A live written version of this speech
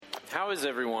How is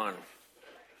everyone?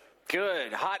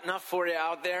 Good. Hot enough for you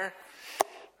out there?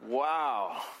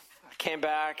 Wow. I came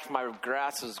back. My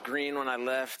grass was green when I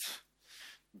left,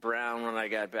 brown when I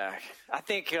got back. I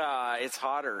think it's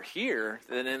hotter here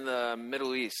than in the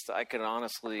Middle East. I can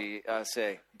honestly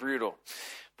say brutal.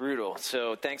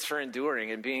 So thanks for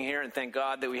enduring and being here, and thank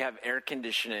God that we have air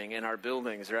conditioning in our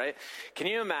buildings, right? Can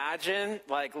you imagine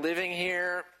like living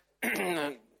here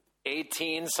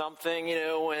 18 something,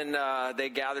 when they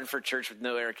gathered for church with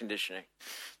no air conditioning?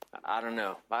 I don't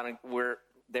know.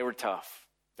 They were tough.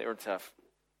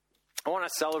 I want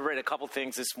to celebrate a couple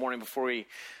things this morning before we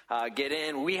get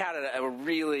in. We had a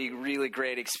really, really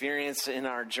great experience in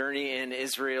our journey in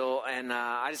Israel, and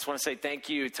I just want to say thank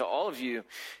you to all of you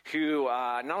who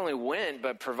not only went,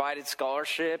 but provided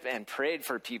scholarship and prayed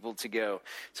for people to go.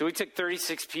 So we took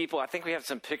 36 people. I think we have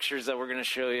some pictures that we're going to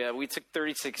show you. We took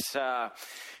 36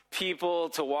 people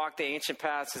to walk the ancient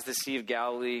paths of the Sea of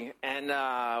Galilee, and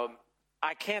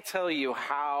I can't tell you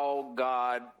how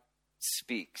God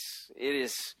speaks. It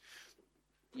is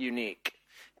unique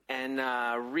and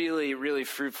really, really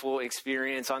fruitful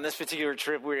experience. On this particular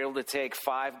trip, we were able to take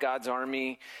 5 God's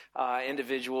Army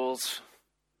individuals.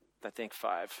 I think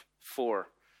 4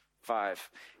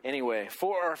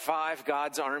 or 5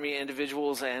 God's Army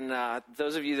individuals, and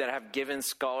those of you that have given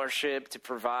scholarship to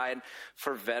provide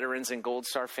for veterans and Gold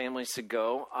Star families to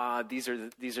go, these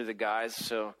are the guys.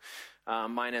 So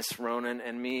minus Ronan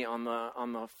and me on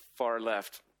the far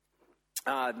left.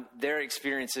 Their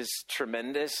experience is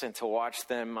tremendous, and to watch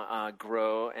them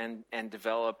grow and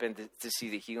develop and to see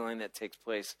the healing that takes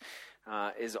place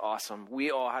is awesome.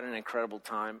 We all had an incredible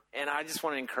time, and I just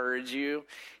want to encourage you,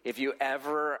 if you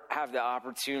ever have the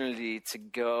opportunity to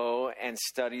go and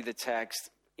study the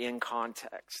text in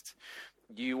context,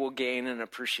 you will gain an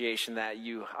appreciation that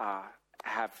you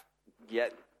have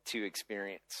yet to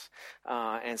experience.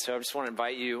 And so I just want to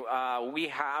invite you. We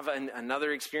have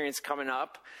another experience coming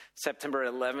up, September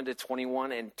 11 to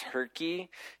 21 in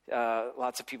Turkey.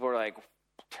 Lots of people are like,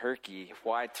 Turkey?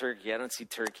 Why Turkey? I don't see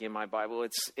Turkey in my Bible.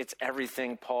 It's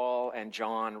everything Paul and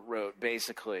John wrote,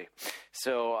 basically.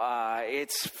 So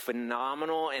it's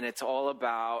phenomenal, and it's all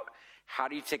about how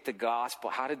do you take the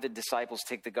gospel? How did the disciples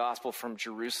take the gospel from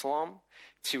Jerusalem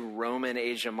to Roman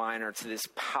Asia Minor, to this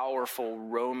powerful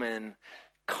Roman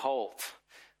cult,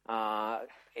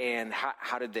 and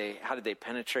how did they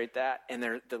penetrate that? And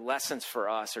the lessons for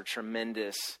us are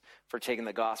tremendous for taking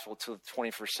the gospel to the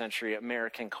 21st century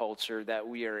American culture that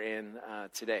we are in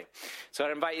today. So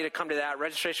I'd invite you to come to that.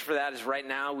 Registration for that is right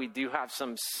now. We do have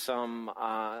some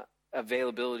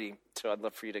availability, so I'd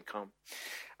love for you to come.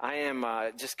 I am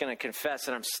just going to confess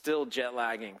that I'm still jet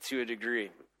lagging to a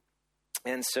degree.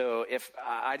 And so if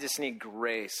I just need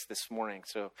grace this morning.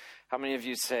 So how many of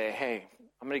you say, hey,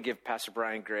 I'm going to give Pastor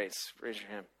Brian grace? Raise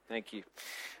your hand. Thank you.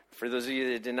 For those of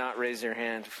you that did not raise your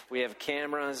hand, we have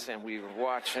cameras and we were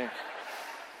watching.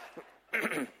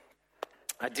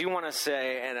 I do want to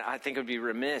say, and I think it would be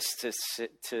remiss to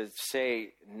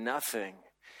say nothing.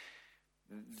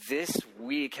 This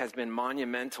week has been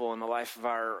monumental in the life of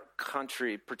our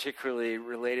country, particularly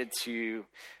related to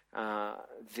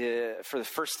for the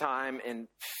first time in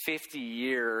 50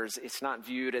 years, it's not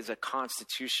viewed as a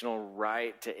constitutional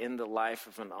right to end the life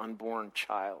of an unborn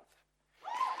child.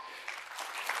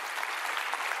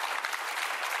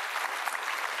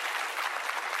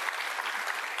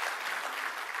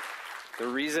 The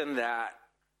reason that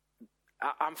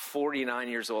I'm 49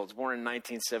 years old, I was born in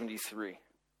 1973.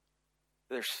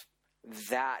 There's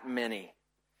that many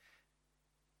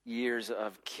years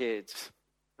of kids.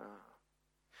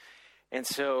 And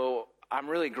so I'm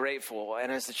really grateful.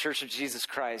 And as the Church of Jesus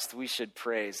Christ, we should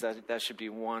praise. That should be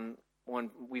one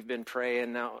we've been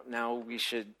praying. Now we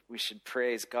should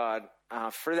praise God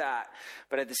for that.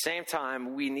 But at the same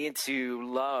time, we need to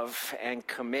love and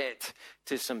commit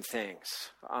to some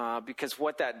things. Because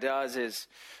what that does is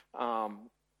the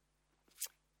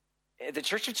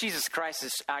Church of Jesus Christ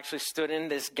has actually stood in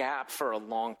this gap for a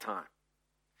long time.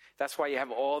 That's why you have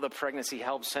all the pregnancy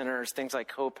help centers, things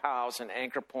like Hope House and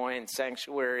Anchor Point and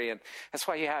Sanctuary. And that's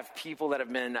why you have people that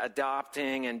have been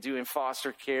adopting and doing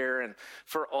foster care and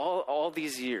for all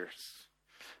these years.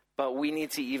 But we need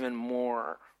to even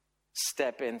more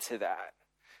step into that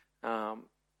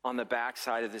on the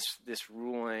backside of this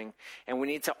ruling. And we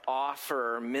need to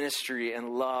offer ministry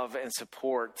and love and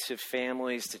support to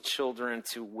families, to children,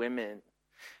 to women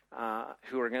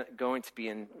who are going to be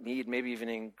in need, maybe even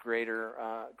in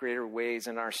greater ways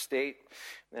in our state.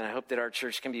 And I hope that our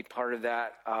church can be part of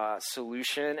that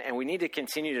solution. And we need to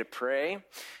continue to pray,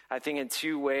 I think, in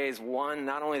 2 ways. One,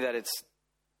 not only that it's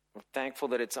We're thankful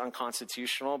that it's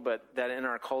unconstitutional, but that in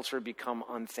our culture become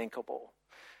unthinkable.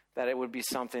 That it would be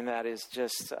something that is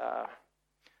just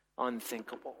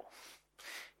unthinkable.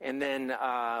 And then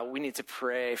we need to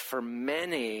pray for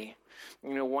many.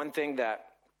 One thing that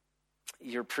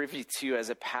you're privy to as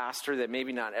a pastor that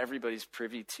maybe not everybody's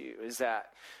privy to is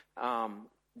that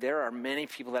there are many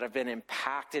people that have been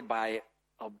impacted by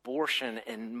abortion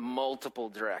in multiple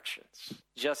directions,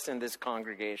 just in this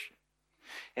congregation.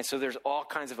 And so there's all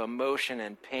kinds of emotion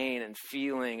and pain and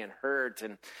feeling and hurt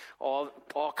and all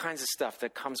kinds of stuff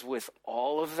that comes with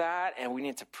all of that. And we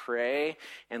need to pray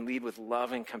and lead with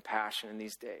love and compassion in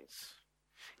these days.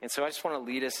 And so I just want to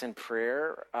lead us in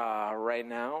prayer right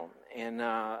now, and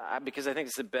because I think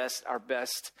it's our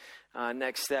best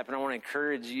next step. And I want to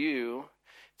encourage you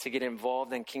to get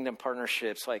involved in kingdom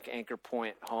partnerships like Anchor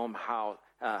Point,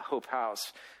 Hope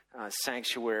House,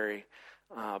 Sanctuary,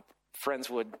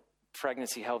 Friendswood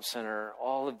Pregnancy Help Center,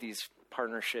 all of these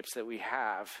partnerships that we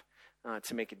have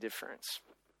to make a difference.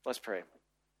 Let's pray.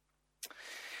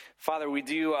 Father, we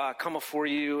do come before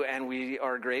you, and we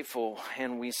are grateful,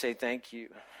 and we say thank you.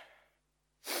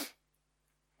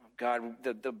 God,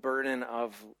 the burden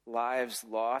of lives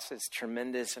lost is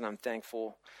tremendous, and I'm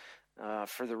thankful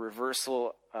for the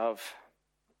reversal of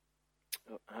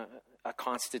a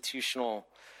constitutional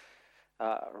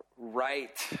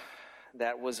right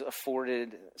that was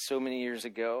afforded so many years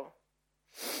ago.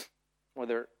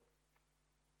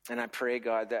 And I pray,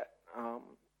 God, that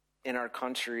in our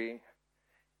country,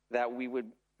 that we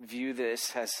would view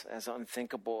this as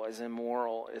unthinkable, as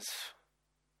immoral, as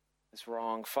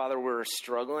wrong. Father, we're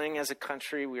struggling as a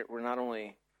country. We're not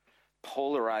only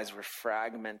polarized, we're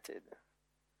fragmented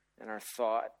in our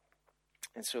thought.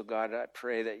 And so, God, I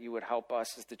pray that you would help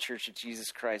us as the Church of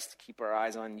Jesus Christ to keep our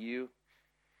eyes on you,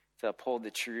 to uphold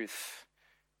the truth,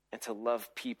 and to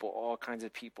love people, all kinds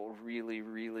of people, really,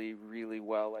 really, really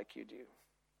well like you do.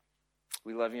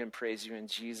 We love you and praise you in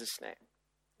Jesus' name.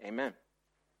 Amen.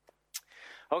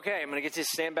 Okay, I'm going to get you to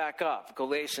stand back up.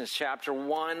 Galatians chapter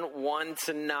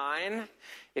 1:1-9.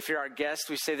 If you're our guest,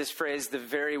 we say this phrase, the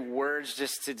very words,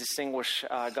 just to distinguish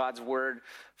God's word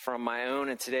from my own.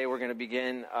 And today we're going to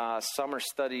begin a summer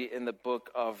study in the book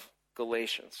of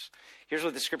Galatians. Here's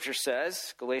what the scripture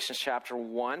says, Galatians chapter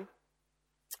 1.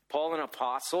 Paul, an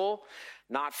apostle,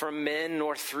 not from men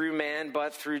nor through man,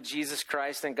 but through Jesus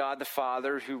Christ and God the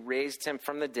Father, who raised him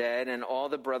from the dead, and all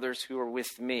the brothers who are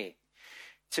with me.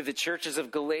 To the churches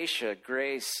of Galatia,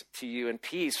 grace to you and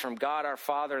peace from God our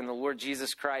Father and the Lord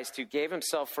Jesus Christ, who gave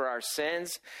himself for our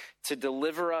sins to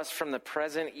deliver us from the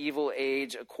present evil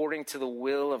age, according to the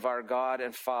will of our God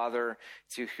and Father,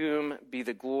 to whom be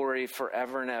the glory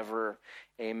forever and ever.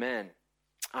 Amen.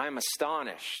 I am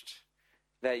astonished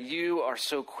that you are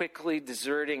so quickly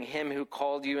deserting him who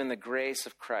called you in the grace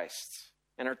of Christ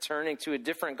and are turning to a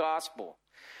different gospel.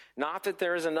 Not that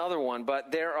there is another one,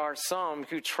 but there are some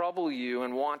who trouble you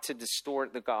and want to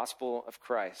distort the gospel of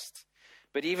Christ.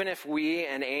 But even if we,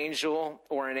 an angel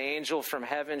from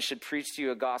heaven, should preach to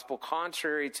you a gospel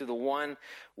contrary to the one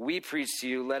we preach to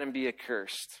you, let him be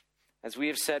accursed. As we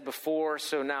have said before,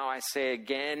 so now I say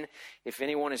again, if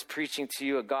anyone is preaching to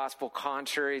you a gospel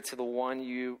contrary to the one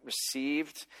you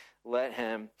received, let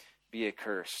him be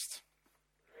accursed.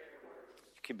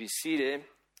 You can be seated.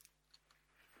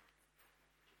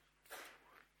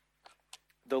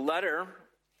 The letter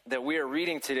that we are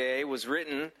reading today was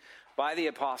written by the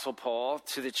Apostle Paul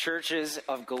to the churches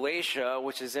of Galatia,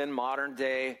 which is in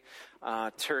modern-day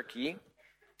Turkey.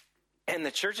 And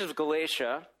the churches of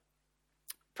Galatia,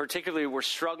 particularly, were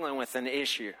struggling with an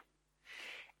issue.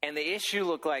 And the issue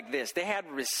looked like this. They had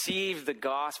received the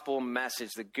gospel message,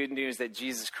 the good news that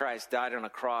Jesus Christ died on a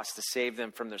cross to save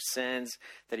them from their sins,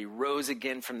 that he rose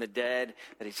again from the dead,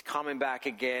 that he's coming back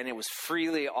again. It was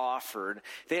freely offered.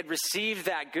 They had received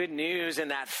that good news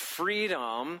and that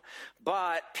freedom,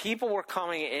 but people were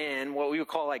coming in, what we would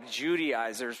call like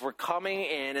Judaizers, were coming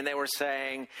in and they were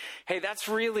saying, hey, that's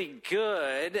really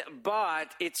good,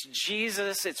 but it's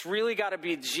Jesus. It's really got to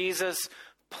be Jesus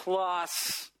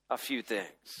plus a few things.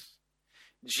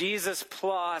 Jesus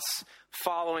plus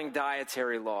following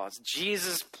dietary laws.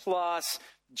 Jesus plus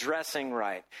dressing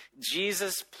right.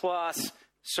 Jesus plus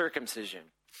circumcision.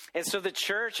 And so the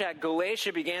church at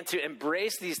Galatia began to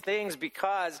embrace these things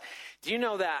because, do you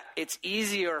know that it's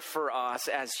easier for us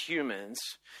as humans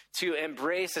to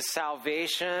embrace a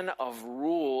salvation of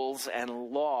rules and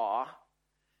law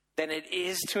than it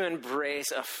is to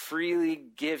embrace a freely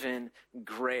given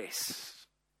grace?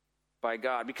 by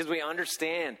God, because we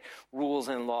understand rules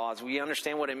and laws. We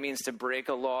understand what it means to break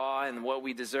a law and what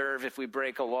we deserve if we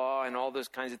break a law and all those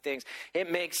kinds of things.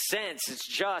 It makes sense. It's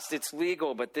just, it's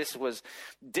legal, but this was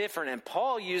different. And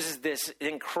Paul uses this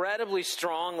incredibly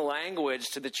strong language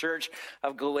to the church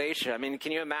of Galatia. I mean,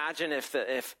 can you imagine if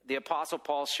the Apostle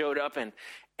Paul showed up and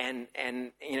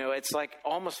you know, it's like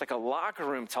almost like a locker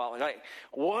room talk. Like,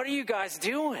 what are you guys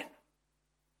doing?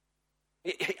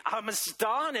 I'm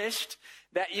astonished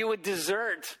that you would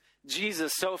desert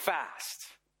Jesus so fast.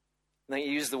 And he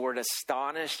used the word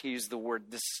astonished. He used the word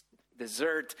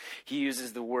desert. He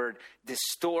uses the word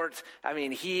distort. I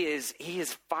mean, he is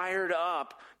fired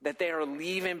up that they are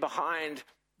leaving behind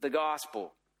the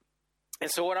gospel. And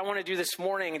so what I want to do this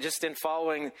morning, just in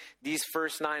following these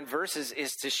first 9 verses,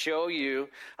 is to show you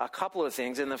a couple of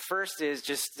things. And the first is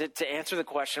just to answer the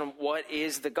question, what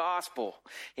is the gospel?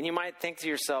 And you might think to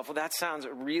yourself, well, that sounds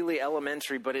really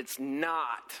elementary, but it's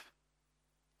not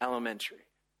elementary.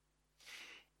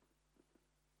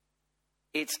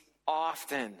 It's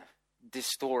often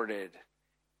distorted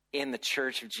in the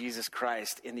Church of Jesus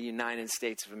Christ in the United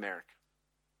States of America.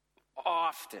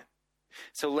 Often.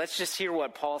 So let's just hear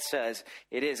what Paul says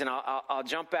it is. And I'll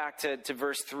jump back to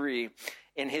verse 3.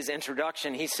 In his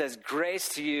introduction, he says, grace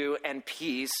to you and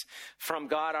peace from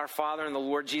God our Father and the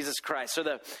Lord Jesus Christ. So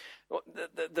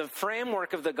the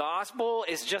framework of the gospel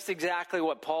is just exactly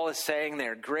what Paul is saying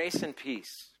there. Grace and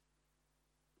peace.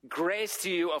 Grace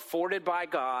to you afforded by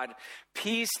God,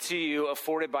 peace to you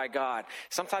afforded by God.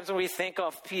 Sometimes when we think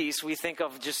of peace, we think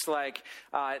of just like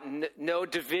no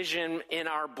division in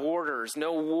our borders,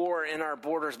 no war in our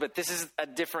borders, but this is a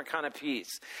different kind of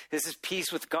peace. This is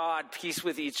peace with God, peace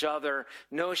with each other,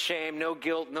 no shame, no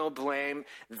guilt, no blame,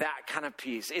 that kind of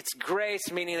peace. It's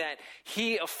grace, meaning that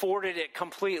he afforded it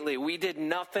completely. We did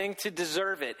nothing to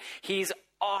deserve it. He's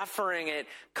offering it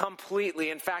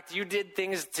completely. In fact, you did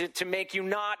things to make you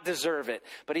not deserve it,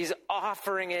 but he's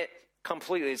offering it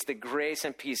completely. It's the grace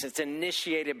and peace. It's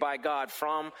initiated by God,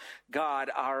 from God,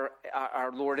 our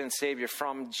Lord and Savior,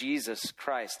 from Jesus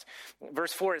Christ.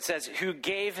 Verse 4, it says, who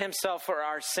gave himself for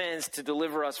our sins to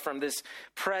deliver us from this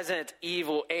present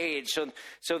evil age.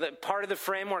 So that part of the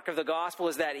framework of the gospel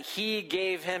is that he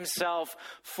gave himself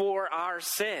for our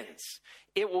sins.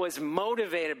 It was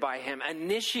motivated by him,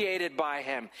 initiated by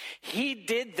him. He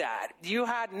did that. You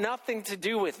had nothing to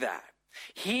do with that.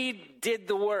 He did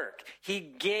the work. He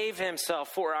gave himself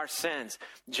for our sins.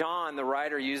 John, the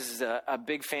writer, uses a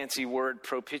big fancy word,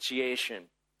 propitiation.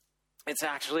 It's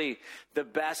actually the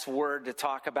best word to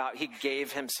talk about. He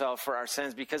gave himself for our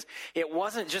sins, because it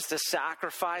wasn't just a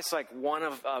sacrifice like one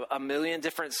of a million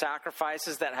different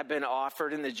sacrifices that have been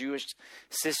offered in the Jewish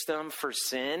system for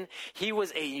sin. He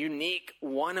was a unique,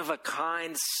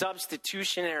 one-of-a-kind,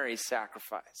 substitutionary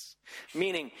sacrifice,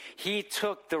 meaning he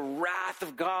took the wrath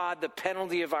of God, the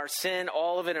penalty of our sin,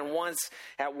 all of it at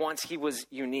once. He was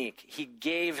unique. He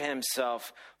gave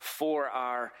himself for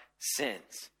our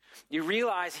sins. You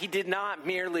realize he did not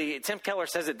merely, Tim Keller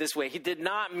says it this way, he did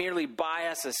not merely buy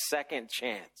us a second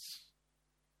chance.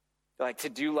 Like to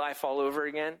do life all over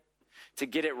again, to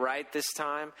get it right this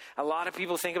time. A lot of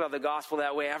people think about the gospel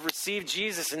that way. I've received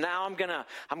Jesus and now I'm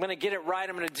gonna get it right.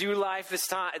 I'm gonna do life this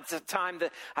time. It's a time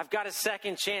that I've got a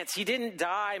second chance. He didn't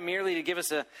die merely to give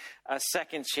us a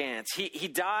second chance. He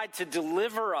died to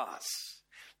deliver us.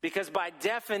 Because by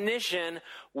definition,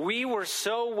 we were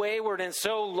so wayward and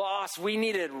so lost, we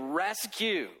needed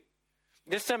rescue.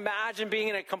 Just imagine being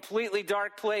in a completely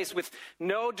dark place with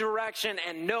no direction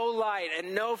and no light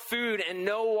and no food and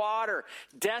no water,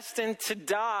 destined to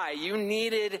die. You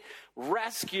needed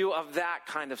rescue of that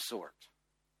kind of sort.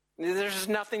 There's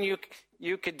nothing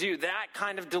you could do. That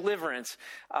kind of deliverance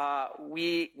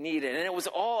we needed. And it was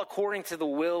all according to the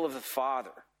will of the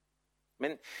Father. I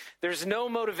mean, there's no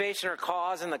motivation or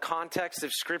cause in the context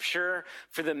of Scripture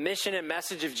for the mission and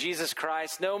message of Jesus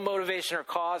Christ. No motivation or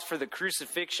cause for the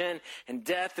crucifixion and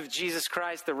death of Jesus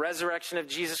Christ, the resurrection of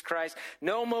Jesus Christ.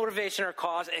 No motivation or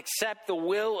cause except the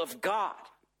will of God.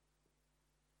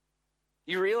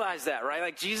 You realize that, right?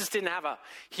 Like Jesus didn't have a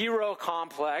hero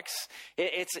complex.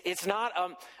 It's not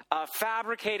a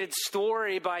fabricated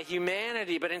story by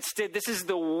humanity, but instead this is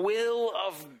the will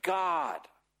of God,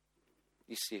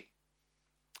 you see.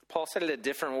 Paul said it a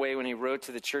different way when he wrote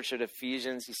to the church at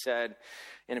Ephesians. He said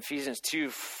in Ephesians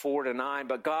 2:4-9,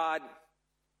 but God,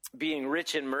 being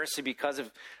rich in mercy because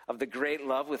of the great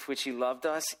love with which he loved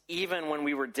us, even when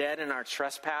we were dead in our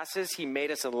trespasses, he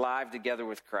made us alive together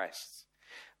with Christ.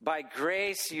 By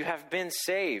grace you have been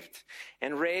saved.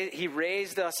 And he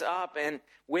raised us up and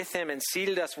with him and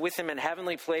seated us with him in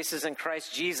heavenly places in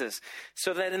Christ Jesus,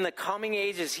 so that in the coming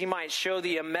ages he might show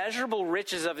the immeasurable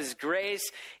riches of his grace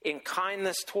in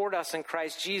kindness toward us in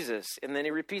Christ Jesus. And then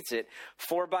he repeats it.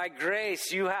 For by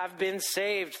grace you have been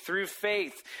saved through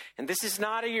faith. And this is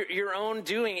not your own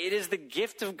doing. It is the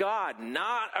gift of God,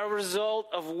 not a result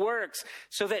of works,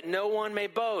 so that no one may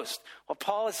boast. What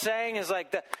Paul is saying is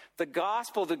like the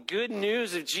gospel, the good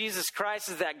news of Jesus Christ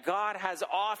is that God has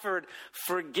offered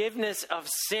forgiveness of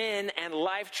sin and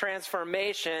life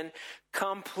transformation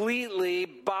completely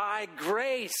by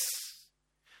grace.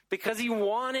 Because he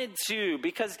wanted to,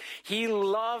 because he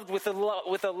loved with a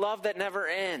love that never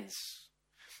ends.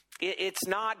 It's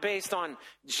not based on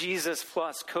Jesus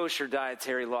plus kosher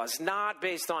dietary laws, not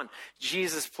based on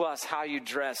Jesus plus how you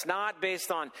dress, not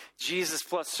based on Jesus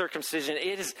plus circumcision.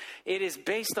 It is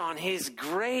based on his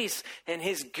grace and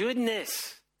his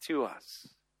goodness to us.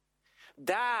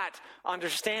 That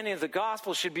understanding of the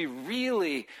gospel should be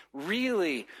really,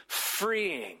 really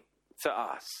freeing to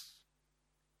us.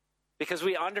 Because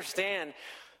we understand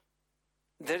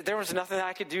that there was nothing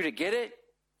I could do to get it.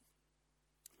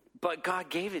 But God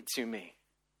gave it to me.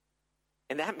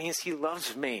 And that means he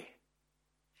loves me.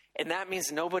 And that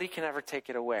means nobody can ever take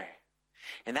it away.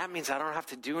 And that means I don't have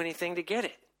to do anything to get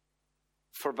it.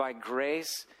 For by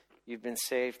grace, you've been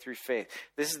saved through faith.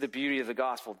 This is the beauty of the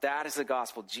gospel. That is the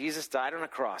gospel. Jesus died on a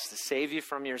cross to save you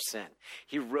from your sin.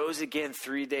 He rose again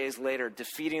 3 days later,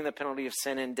 defeating the penalty of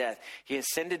sin and death. He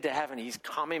ascended to heaven. He's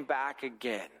coming back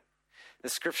again. The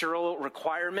scriptural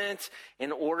requirement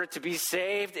in order to be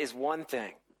saved is one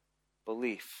thing.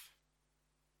 Belief.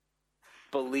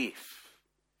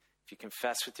 If you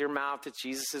confess with your mouth that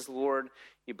Jesus is Lord,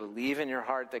 you believe in your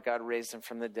heart that God raised him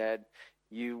from the dead,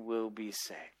 you will be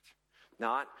saved.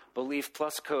 Not belief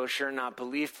plus kosher, not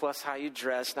belief plus how you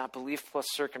dress, not belief plus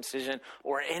circumcision,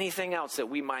 or anything else that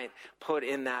we might put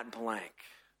in that blank.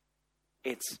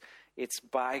 It's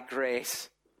by grace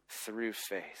through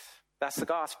faith. That's the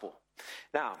gospel.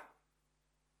 Now,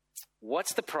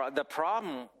 what's the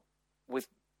problem with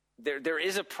There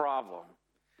is a problem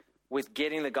with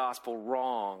getting the gospel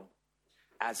wrong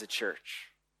as a church.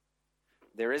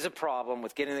 There is a problem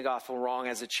with getting the gospel wrong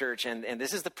as a church. And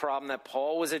this is the problem that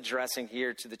Paul was addressing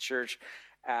here to the church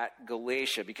at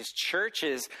Galatia. Because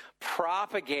churches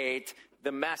propagate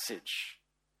the message.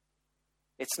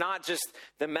 It's not just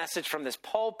the message from this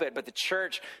pulpit, but the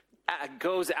church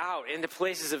goes out into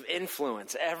places of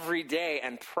influence every day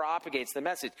and propagates the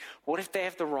message. What if they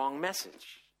have the wrong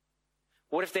message?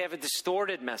 What if they have a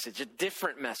distorted message, a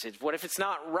different message? What if it's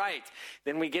not right?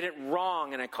 Then we get it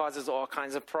wrong and it causes all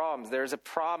kinds of problems. There's a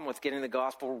problem with getting the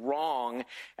gospel wrong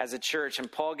as a church.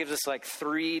 And Paul gives us like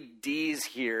 3 D's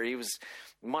here. He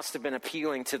must have been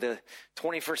appealing to the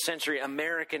 21st century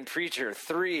American preacher.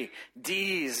 3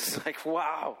 D's. Like,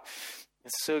 wow.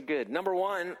 It's so good. Number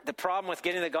 1, the problem with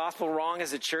getting the gospel wrong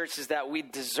as a church is that we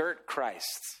desert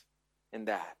Christ in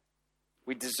that.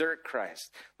 We desert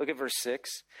Christ. Look at verse 6.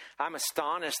 I'm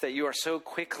astonished that you are so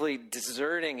quickly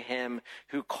deserting him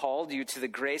who called you to the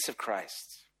grace of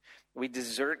Christ. We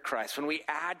desert Christ. When we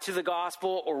add to the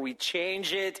gospel or we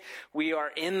change it, we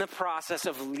are in the process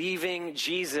of leaving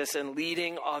Jesus and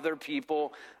leading other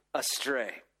people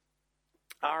astray.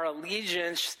 Our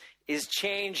allegiance is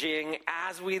changing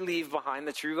as we leave behind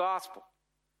the true gospel.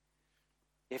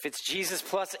 If it's Jesus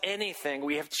plus anything,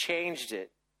 we have changed it.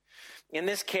 In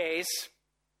this case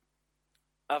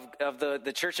of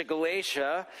the church at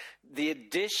Galatia, the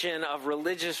addition of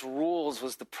religious rules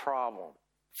was the problem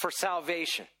for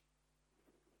salvation.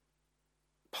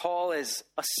 Paul is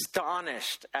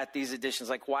astonished at these additions.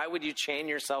 Like, why would you chain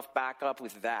yourself back up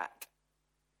with that?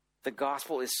 The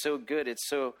gospel is so good. It's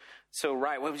so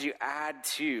right. What would you add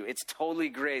to? It's totally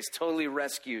grace, totally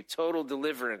rescue, total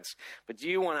deliverance. But do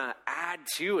you want to add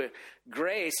to it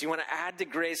grace? You want to add to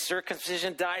grace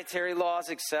circumcision, dietary laws,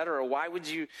 etc. Why would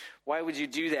you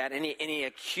do that? And he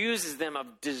accuses them of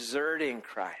deserting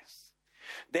Christ.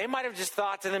 They might have just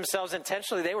thought to themselves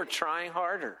intentionally, they were trying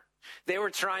harder. They were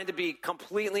trying to be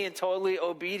completely and totally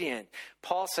obedient.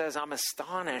 Paul says, I'm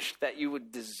astonished that you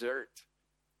would desert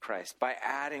Christ by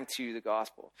adding to the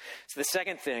gospel. So the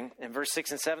second thing in verse 6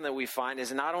 and 7 that we find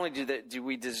is not only do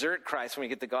we desert Christ when we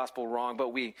get the gospel wrong,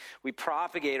 but we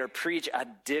propagate or preach a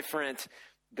different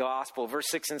gospel. Verse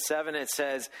 6 and 7, it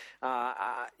says,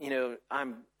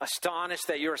 I'm astonished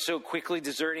that you are so quickly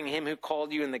deserting him who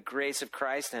called you in the grace of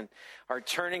Christ and are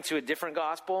turning to a different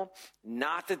gospel.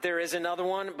 Not that there is another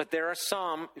one, but there are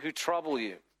some who trouble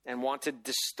you. and want to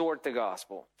distort the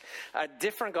gospel. A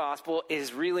different gospel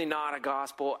is really not a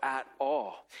gospel at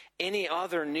all. Any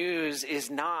other news is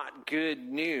not good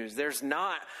news. There's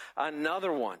not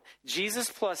another one. Jesus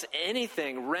plus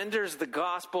anything renders the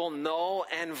gospel null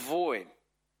and void.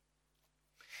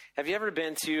 Have you ever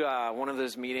been to one of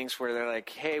those meetings where they're like,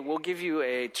 hey, we'll give you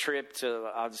a trip to,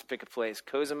 I'll just pick a place,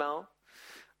 Cozumel.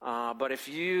 But if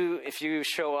you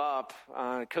show up,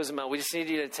 Cozumel, we just need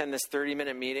you to attend this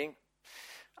 30-minute meeting.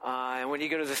 And when you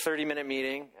go to the 30-minute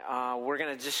meeting, we're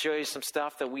going to just show you some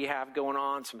stuff that we have going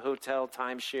on, some hotel,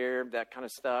 timeshare, that kind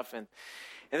of stuff. And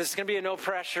this is going to be a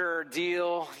no-pressure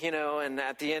deal, and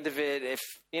at the end of it, if,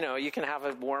 you can have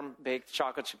a warm baked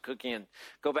chocolate chip cookie and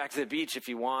go back to the beach if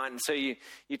you want. And so you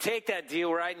take that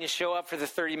deal, right, and you show up for the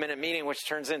 30-minute meeting, which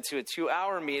turns into a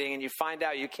 2-hour meeting, and you find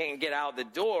out you can't get out the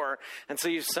door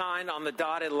until you've signed on the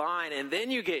dotted line, and then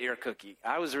you get your cookie.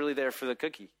 I was really there for the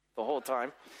cookie the whole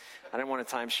time. I didn't want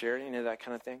a timeshare, that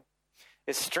kind of thing.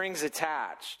 It's strings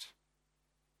attached.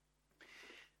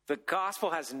 The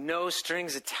gospel has no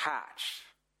strings attached.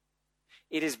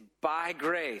 It is by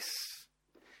grace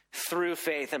through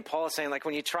faith. And Paul is saying,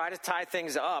 when you try to tie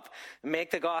things up,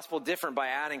 make the gospel different by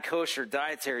adding kosher,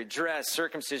 dietary, dress,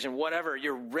 circumcision, whatever,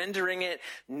 you're rendering it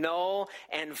null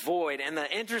and void. And the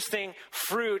interesting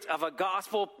fruit of a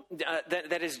gospel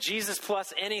that is Jesus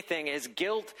plus anything is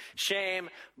guilt, shame,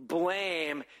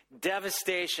 blame,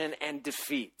 devastation, and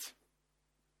defeat.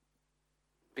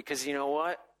 Because you know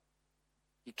what?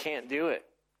 You can't do it.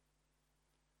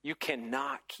 You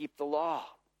cannot keep the law.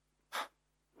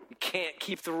 You can't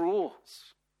keep the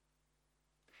rules.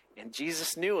 And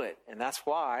Jesus knew it, and that's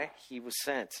why he was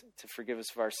sent to forgive us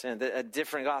of our sin. A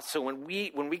different gospel. So when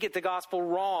we get the gospel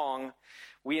wrong,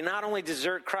 we not only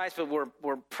desert Christ, but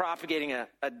we're propagating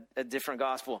a different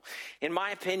gospel. In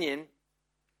my opinion,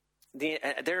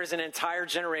 there is an entire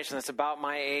generation that's about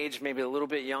my age, maybe a little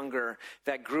bit younger,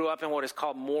 that grew up in what is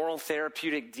called moral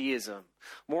therapeutic deism.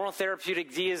 Moral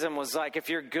therapeutic deism was like, if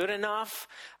you're good enough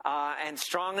and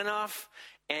strong enough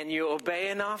and you obey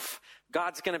enough,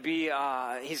 God's going to be,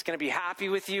 he's going to be happy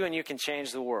with you and you can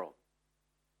change the world.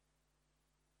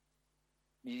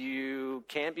 You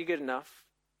can't be good enough.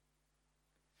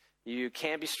 You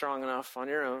can't be strong enough on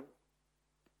your own.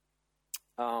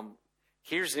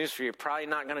 Here's news for you. You're probably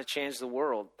not going to change the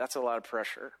world. That's a lot of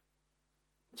pressure.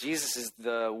 Jesus is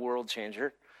the world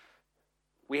changer.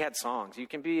 We had songs. You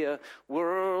can be a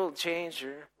world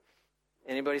changer.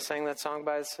 Anybody sang that song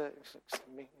by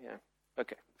me? Yeah.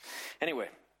 Okay. Anyway,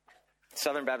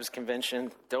 Southern Baptist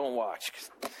Convention, don't watch.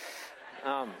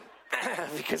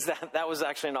 Because that was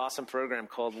actually an awesome program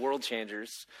called World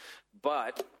Changers.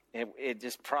 But it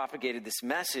just propagated this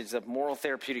message of moral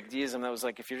therapeutic deism that was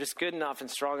like, if you're just good enough and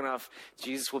strong enough,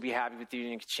 Jesus will be happy with you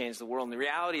and you can change the world. And the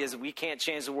reality is we can't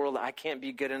change the world. I can't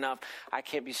be good enough. I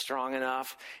can't be strong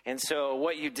enough. And so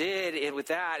what you did with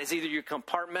that is either you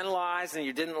compartmentalized and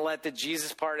you didn't let the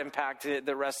Jesus part impact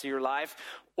the rest of your life,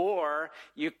 or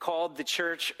you called the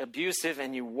church abusive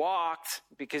and you walked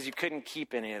because you couldn't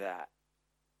keep any of that.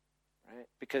 Right?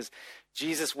 Because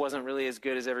Jesus wasn't really as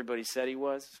good as everybody said he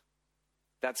was.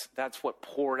 That's what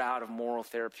poured out of moral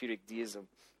therapeutic deism.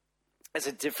 It's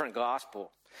a different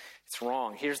gospel. It's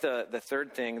wrong. Here's the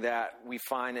third thing that we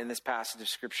find in this passage of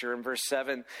Scripture. In verse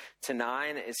 7 to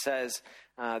 9, it says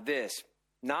this.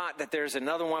 Not that there's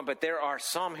another one, but there are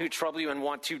some who trouble you and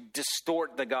want to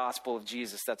distort the gospel of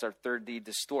Jesus. That's our third D,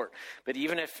 distort. But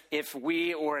even if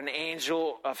we or an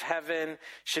angel of heaven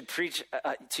should preach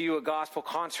to you a gospel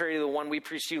contrary to the one we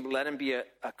preach to you, let him be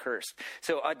accursed.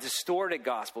 So a distorted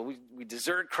gospel. We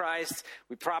desert Christ,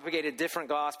 we propagate a different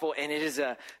gospel, and it is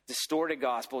a distorted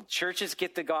gospel. Churches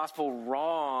get the gospel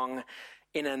wrong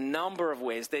in a number of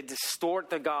ways. They distort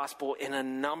the gospel in a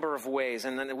number of ways.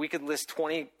 And then we could list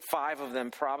 25 of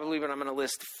them probably, but I'm going to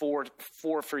list four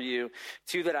for you.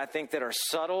 2 that I think that are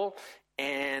subtle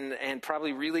and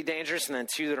probably really dangerous, and then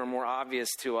 2 that are more obvious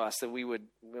to us that we would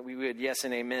yes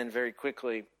and amen very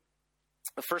quickly.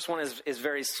 The first one is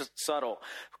very subtle.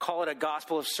 Call it a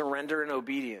gospel of surrender and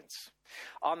obedience.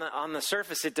 On the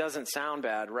surface, it doesn't sound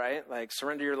bad, right? Like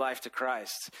surrender your life to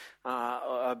Christ,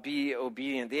 be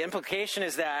obedient. The implication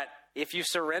is that if you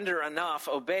surrender enough,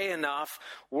 obey enough,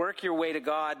 work your way to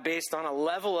God based on a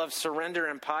level of surrender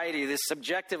and piety, this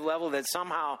subjective level that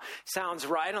somehow sounds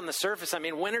right on the surface. I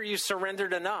mean, when are you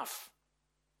surrendered enough?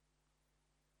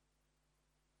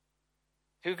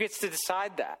 Who gets to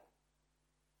decide that?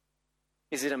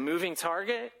 Is it a moving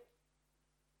target?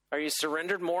 Are you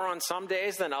surrendered more on some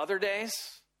days than other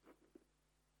days?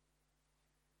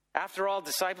 After all,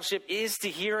 discipleship is to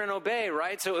hear and obey,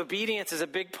 right? So obedience is a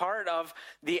big part of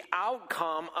the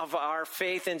outcome of our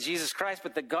faith in Jesus Christ.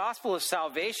 But the gospel of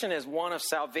salvation is one of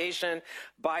salvation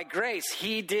by grace.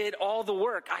 He did all the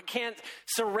work. I can't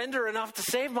surrender enough to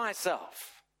save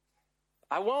myself.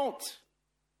 I won't.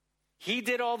 He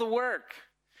did all the work.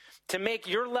 To make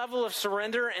your level of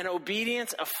surrender and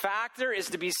obedience a factor is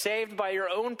to be saved by your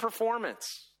own performance.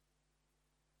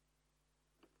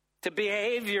 To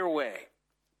behave your way.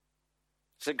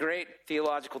 It's a great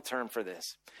theological term for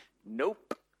this.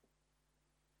 Nope.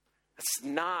 That's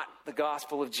not the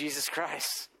gospel of Jesus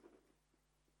Christ.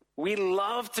 We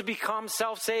love to become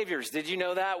self-saviors. Did you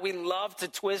know that? We love to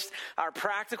twist our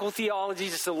practical theology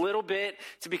just a little bit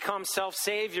to become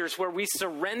self-saviors, where we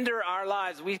surrender our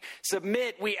lives. We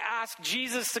submit. We ask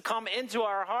Jesus to come into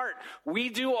our heart. We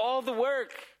do all the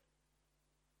work.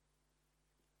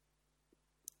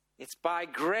 It's by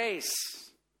grace.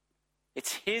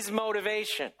 It's his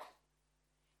motivation.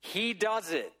 He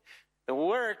does it. The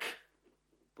work,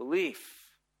 belief.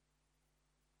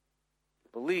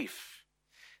 Belief.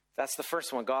 That's the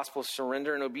first one, gospel of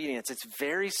surrender and obedience. It's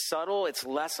very subtle, it's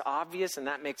less obvious, and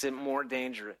that makes it more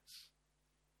dangerous.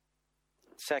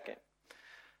 Second,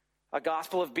 a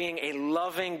gospel of being a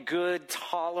loving, good,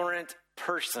 tolerant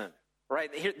person.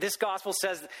 Right? Here, this gospel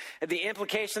says the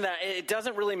implication that it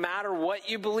doesn't really matter what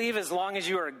you believe as long as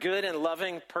you are a good and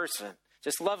loving person.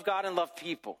 Just love God and love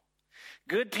people.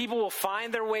 Good people will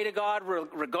find their way to God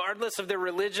regardless of their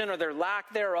religion or their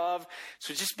lack thereof.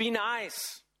 So just be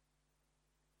nice.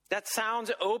 That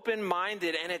sounds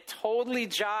open-minded, and it totally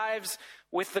jives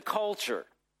with the culture.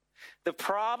 The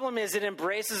problem is it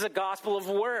embraces a gospel of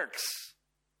works.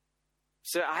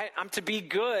 So I'm to be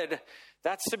good.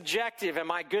 That's subjective.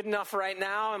 Am I good enough right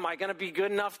now? Am I going to be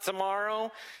good enough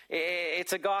tomorrow?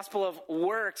 It's a gospel of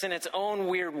works in its own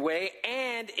weird way,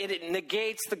 and it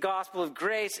negates the gospel of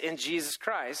grace in Jesus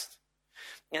Christ.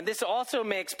 And this also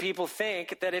makes people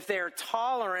think that if they're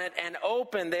tolerant and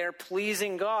open, they're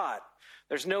pleasing God.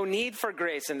 There's no need for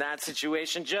grace in that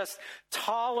situation, just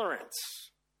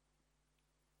tolerance.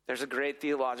 There's a great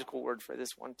theological word for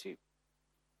this one too.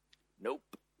 Nope.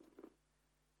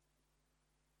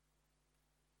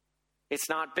 It's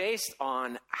not based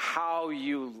on how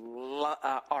you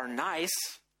are nice,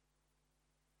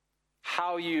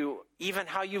 how you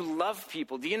love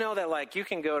people. Do you know that, like, you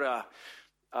can go to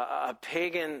a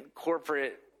pagan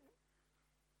corporate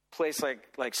place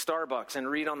like Starbucks and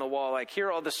read on the wall, like, here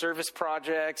are all the service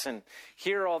projects and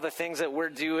here are all the things that we're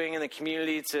doing in the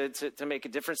community to make a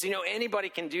difference. You know, anybody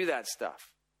can do that stuff.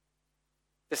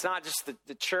 It's not just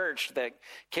the church that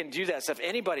can do that stuff.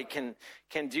 Anybody can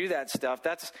do that stuff.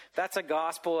 That's a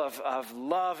gospel of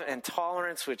love and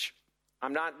tolerance, which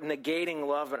I'm not negating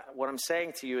love, but what I'm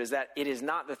saying to you is that it is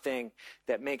not the thing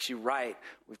that makes you right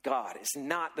with God. It's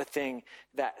not the thing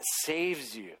that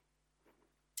saves you.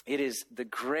 It is the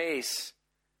grace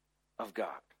of God.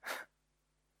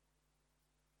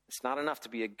 It's not enough to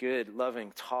be a good,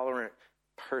 loving, tolerant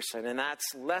person. And that's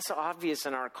less obvious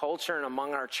in our culture and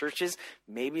among our churches.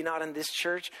 Maybe not in this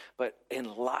church, but in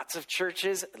lots of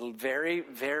churches, very,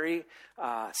 very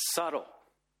subtle.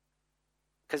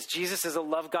 Because Jesus is a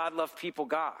love God, love people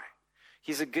guy.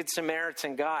 He's a good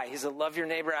Samaritan guy. He's a love your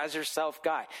neighbor as yourself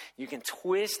guy. You can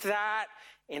twist that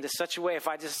into such a way, if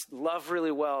I just love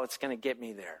really well, it's going to get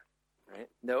me there. Right?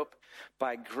 Nope.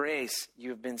 By grace,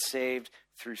 you have been saved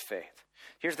through faith.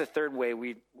 Here's the third way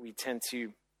we tend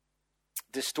to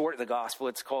distort the gospel.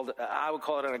 It's called, I would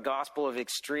call it a gospel of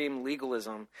extreme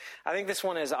legalism. I think this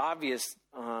one is obvious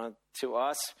to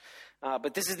us,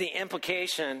 but this is the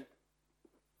implication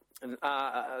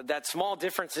that small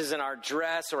differences in our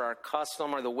dress or our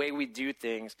custom or the way we do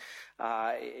things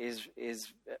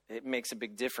it makes a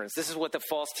big difference. This is what the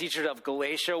false teachers of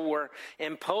Galatia were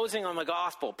imposing on the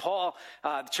gospel. Paul,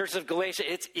 the church of Galatia,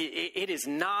 it is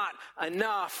not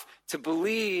enough to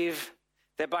believe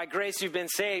that by grace you've been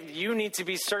saved. You need to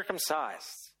be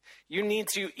circumcised. You need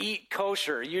to eat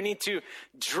kosher. You need to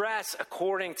dress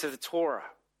according to the Torah.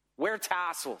 Wear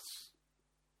tassels.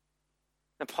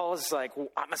 And Paul is like,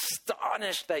 I'm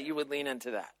astonished that you would lean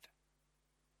into that.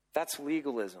 That's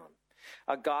legalism,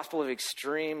 a gospel of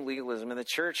extreme legalism. And the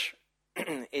church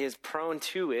is prone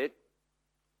to it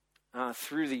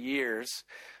through the years.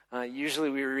 Usually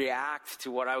we react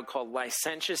to what I would call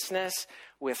licentiousness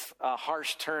with a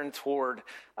harsh turn toward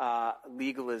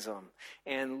legalism.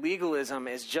 And legalism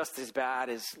is just as bad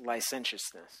as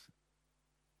licentiousness.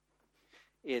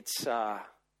 It's a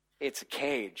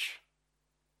cage,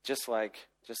 just like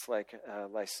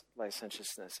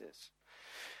licentiousness is.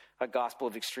 a gospel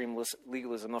of extreme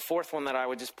legalism. The fourth one that I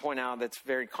would just point out that's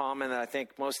very common that I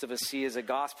think most of us see is a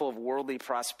gospel of worldly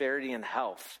prosperity and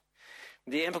health.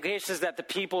 The implication is that the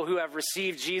people who have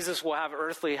received Jesus will have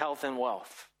earthly health and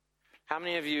wealth. How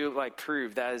many of you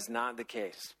prove that is not the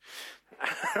case?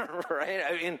 Right?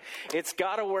 I mean, it's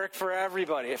got to work for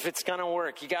everybody. If it's going to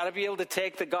work, you got to be able to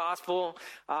take the gospel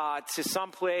to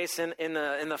some place in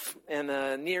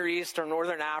the Near East or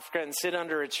Northern Africa and sit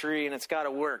under a tree, and it's got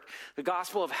to work. The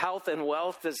gospel of health and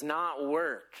wealth does not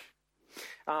work.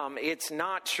 It's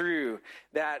not true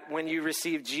that when you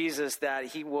receive Jesus that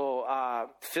he will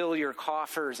fill your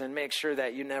coffers and make sure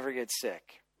that you never get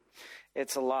sick.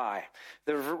 It's a lie.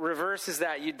 The reverse is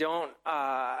that you don't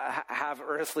have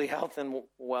earthly health and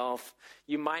wealth.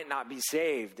 You might not be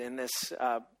saved in this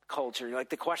culture.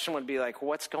 The question would be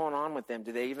what's going on with them?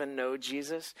 Do they even know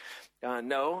Jesus?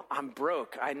 No, I'm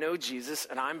broke. I know Jesus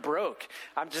and I'm broke.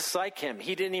 I'm just like him.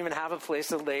 He didn't even have a place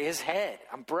to lay his head.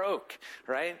 I'm broke,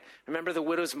 right? Remember the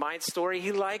widow's mite story?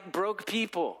 He liked broke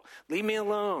people. Leave me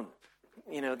alone.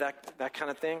 That kind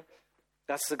of thing.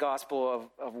 That's the gospel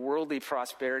of worldly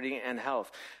prosperity and health.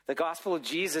 The gospel of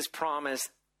Jesus promised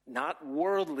not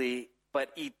worldly,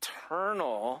 but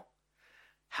eternal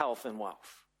health and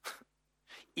wealth.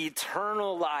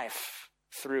 Eternal life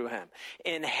through him.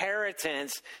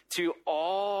 Inheritance to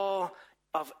all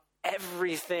of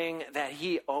everything that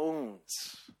he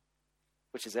owns,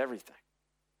 which is everything.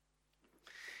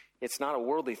 It's not a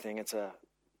worldly thing, it's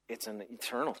an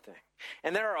eternal thing.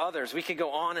 And there are others. We could go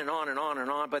on and on and on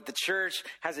and on, but the church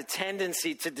has a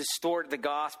tendency to distort the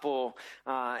gospel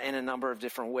in a number of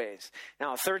different ways.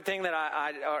 Now, a third thing that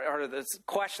or the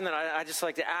question that I just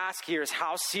like to ask here is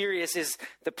how serious is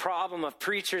the problem of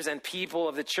preachers and people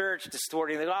of the church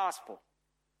distorting the gospel?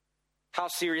 How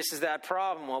serious is that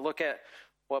problem? Well, look at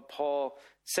what Paul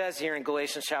says here in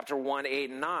Galatians chapter 1, 8,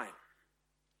 and 9.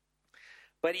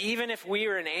 But even if we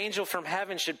or an angel from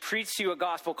heaven should preach to you a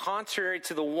gospel contrary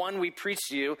to the one we preach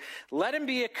to you, let him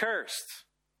be accursed.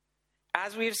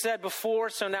 As we have said before,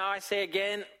 so now I say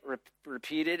again,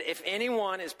 repeated, if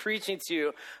anyone is preaching to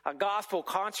you a gospel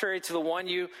contrary to the one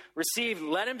you received,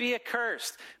 let him be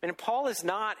accursed. And Paul is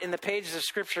not in the pages of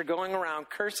Scripture going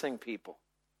around cursing people.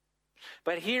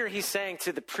 But here he's saying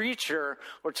to the preacher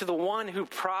or to the one who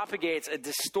propagates a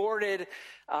distorted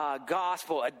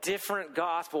gospel, a different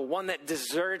gospel, one that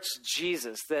deserts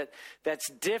Jesus,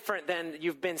 that's different than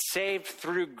you've been saved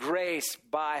through grace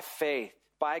by faith,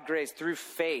 by grace through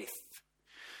faith.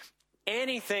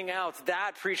 Anything else,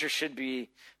 that preacher should be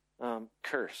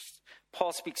cursed.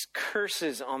 Paul speaks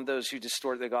curses on those who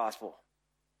distort the gospel.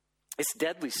 It's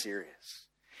deadly serious.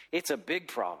 It's a big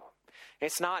problem.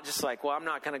 It's not just I'm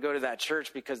not going to go to that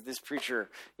church because this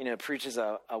preacher, preaches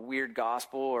a weird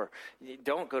gospel, or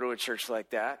don't go to a church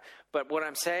like that. But what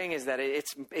I'm saying is that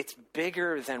it's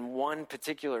bigger than one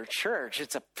particular church.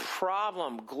 It's a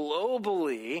problem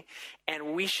globally,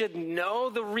 and we should know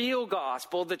the real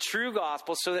gospel, the true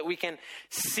gospel, so that we can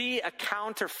see a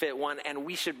counterfeit one, and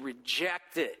we should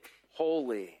reject it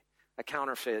wholly, a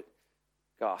counterfeit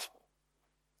gospel.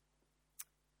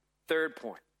 Third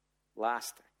point,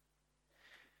 last thing.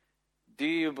 Do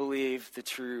you believe the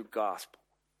true gospel?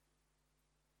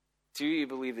 Do you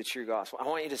believe the true gospel? I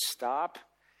want you to stop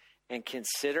and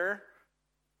consider,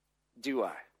 do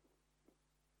I?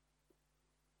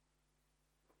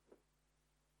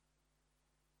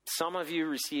 Some of you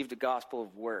received a gospel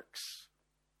of works.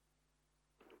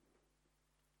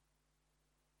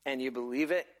 And you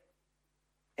believe it,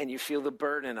 and you feel the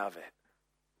burden of it.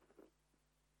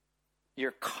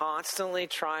 You're constantly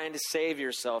trying to save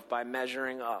yourself by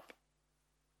measuring up.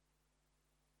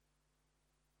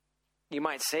 You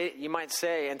might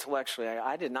say intellectually,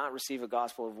 I did not receive a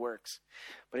gospel of works.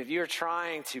 But if you're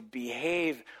trying to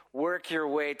behave, work your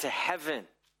way to heaven,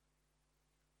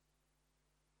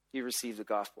 you receive the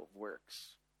gospel of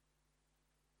works.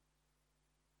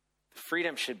 The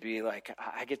freedom should be I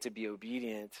get to be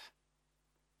obedient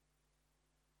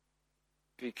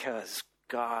because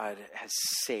God has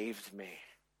saved me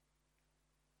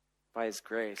by his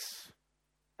grace.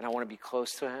 And I want to be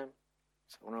close to him.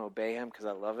 So I want to obey him because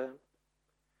I love him.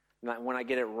 When I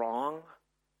get it wrong,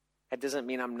 that doesn't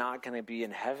mean I'm not going to be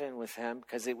in heaven with him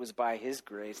because it was by his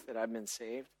grace that I've been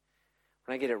saved.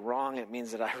 When I get it wrong, it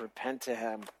means that I repent to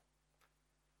him.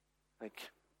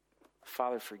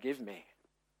 Father, forgive me.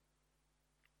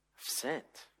 I've sinned.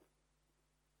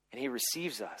 And he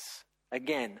receives us,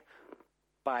 again,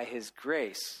 by his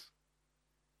grace,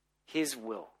 his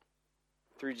will,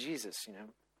 through Jesus,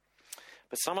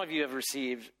 But some of you have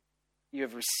received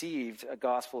a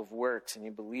gospel of works, and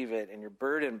you believe it, and you're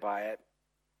burdened by it,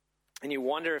 and you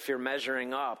wonder if you're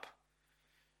measuring up.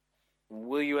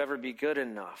 Will you ever be good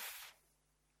enough?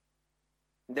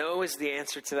 No is the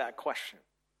answer to that question.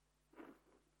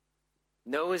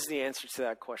 No is the answer to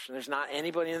that question. There's not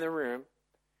anybody in the room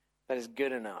that is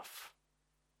good enough.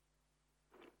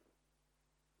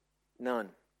 None.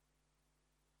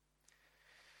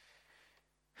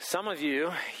 Some of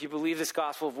you believe this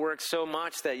gospel of works so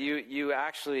much that you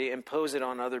actually impose it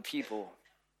on other people.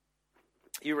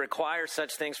 You require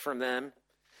such things from them,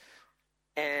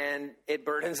 and it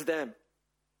burdens them.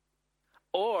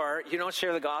 Or you don't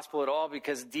share the gospel at all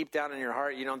because deep down in your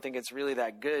heart, you don't think it's really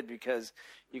that good because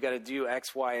you got to do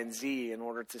X, Y, and Z in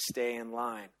order to stay in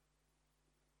line,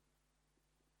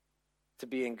 to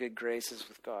be in good graces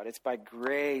with God. It's by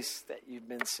grace that you've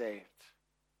been saved.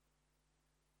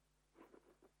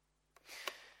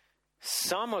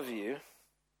 Some of you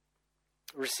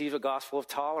receive a gospel of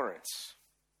tolerance.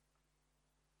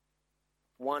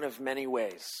 One of many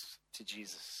ways to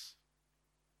Jesus.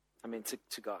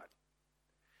 To God.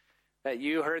 That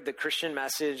you heard the Christian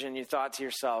message and you thought to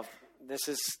yourself, this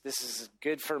is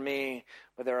good for me,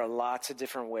 but there are lots of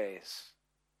different ways.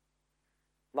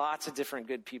 Lots of different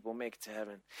good people make it to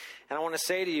heaven. And I want to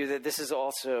say to you that this is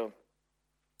also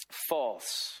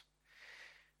false.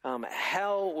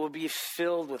 Hell will be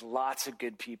filled with lots of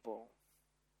good people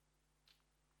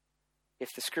if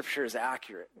the scripture is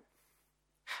accurate.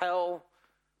 Hell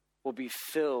will be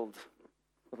filled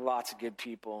with lots of good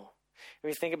people.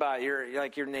 When you think about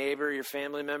your neighbor, your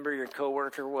family member, your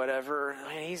coworker, whatever,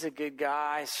 he's a good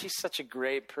guy. She's such a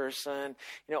great person,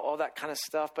 all that kind of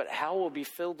stuff. But hell will be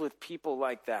filled with people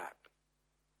like that.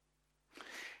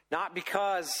 Not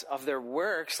because of their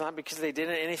works, not because they did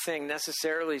anything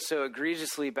necessarily so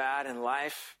egregiously bad in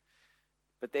life,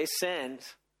 but they sinned,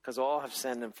 because all have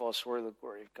sinned and fall short of the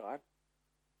glory of God.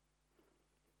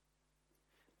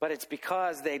 But it's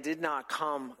because they did not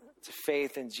come to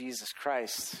faith in Jesus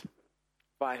Christ,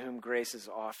 by whom grace is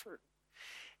offered.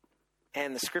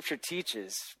 And the scripture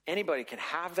teaches anybody can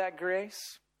have that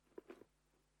grace,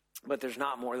 but there's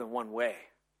not more than one way.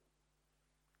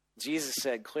 Jesus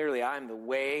said clearly, I am the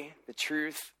way, the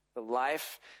truth, the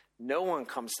life. No one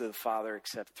comes to the Father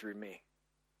except through me.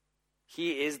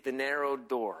 He is the narrow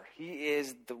door. He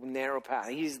is the narrow path.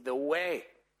 He's the way.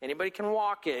 Anybody can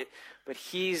walk it, but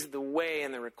he's the way,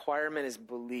 and the requirement is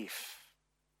belief.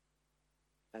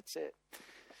 That's it.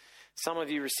 Some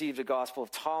of you received a gospel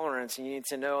of tolerance, and you need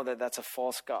to know that that's a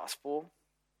false gospel.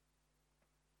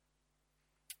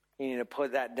 You need to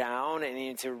put that down, and you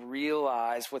need to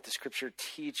realize what the scripture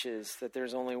teaches, that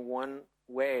there's only one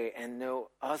way and no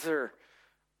other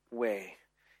way.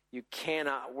 You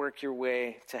cannot work your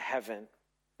way to heaven,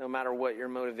 no matter what your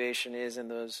motivation is in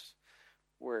those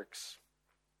works.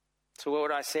 So what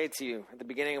would I say to you? At the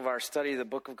beginning of our study of the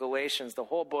book of Galatians, the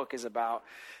whole book is about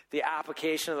the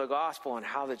application of the gospel and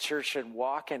how the church should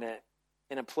walk in it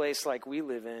in a place like we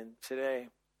live in today.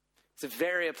 It's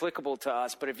very applicable to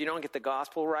us, but if you don't get the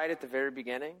gospel right at the very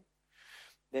beginning,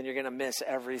 then you're going to miss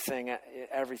everything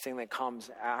that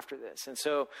comes after this. And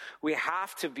so we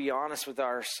have to be honest with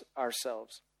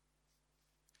ourselves.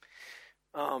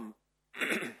 And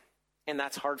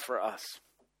that's hard for us,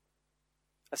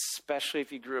 especially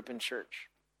if you grew up in church.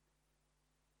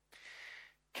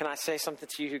 Can I say something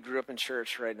to you who grew up in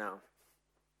church right now?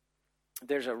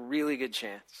 There's a really good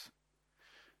chance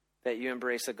that you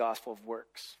embrace the gospel of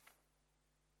works.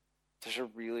 There's a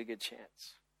really good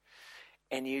chance.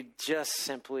 And you just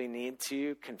simply need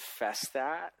to confess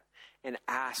that and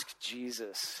ask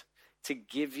Jesus to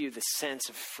give you the sense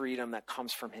of freedom that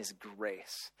comes from his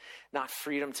grace. Not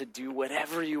freedom to do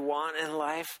whatever you want in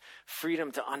life,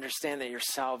 freedom to understand that your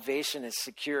salvation is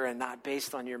secure and not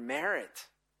based on your merit.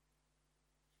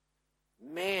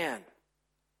 Man.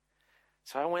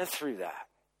 So I went through that.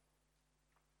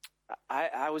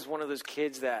 I was one of those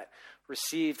kids that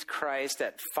received Christ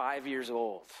at 5 years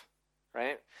old,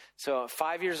 right? So at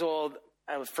 5 years old,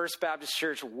 at First Baptist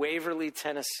Church, Waverly,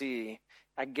 Tennessee,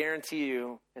 I guarantee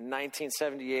you, in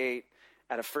 1978,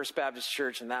 at a First Baptist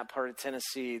Church in that part of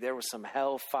Tennessee, there was some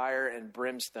hell, fire, and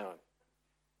brimstone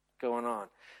going on.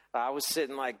 I was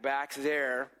sitting like back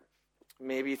there,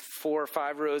 maybe 4 or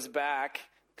 5 rows back,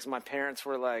 because my parents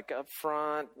were like up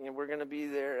front, we're going to be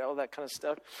there, all that kind of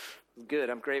stuff. Good,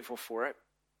 I'm grateful for it.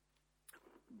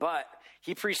 But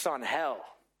he preached on hell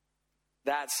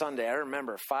that Sunday. I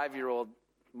remember, a 5-year-old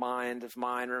mind of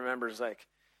mine remembers, like,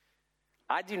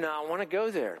 I do not want to go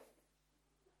there.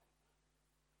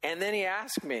 And then he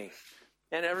asked me,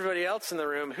 and everybody else in the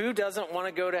room, who doesn't want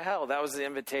to go to hell? That was the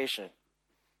invitation.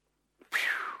 Whew.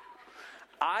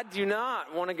 I do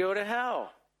not want to go to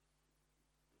hell.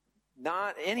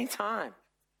 Not any time.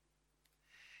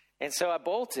 And so I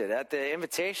bolted at the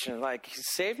invitation, like,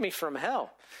 save me from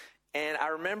hell. And I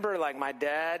remember, like, my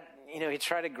dad, he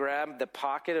tried to grab the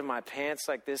pocket of my pants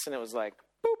like this, and it was like,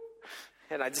 boop.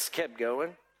 And I just kept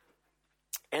going.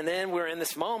 And then we're in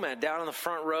this moment down in the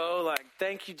front row, like,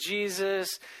 thank you,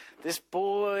 Jesus. This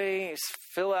boy,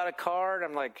 fill out a card.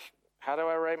 I'm like, how do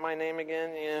I write my name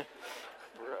again? Yeah.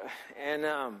 And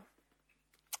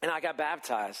I got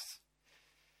baptized.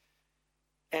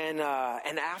 And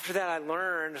after that, I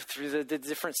learned through the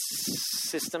different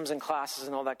systems and classes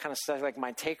and all that kind of stuff, like,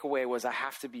 my takeaway was I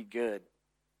have to be good.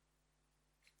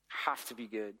 Have to be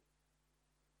good.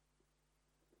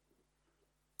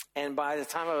 And by the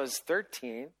time I was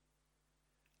 13,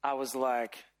 I was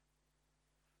like,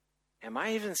 am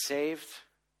I even saved?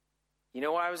 You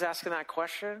know why I was asking that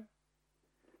question?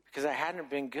 Because I hadn't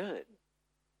been good.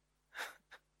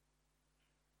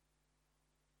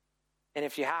 And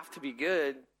if you have to be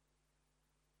good,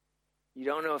 you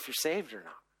don't know if you're saved or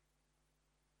not.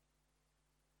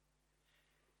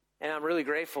 And I'm really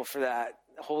grateful for that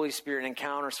Holy Spirit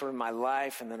encounter sort of in my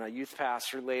life, and then a youth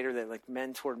pastor later that, like,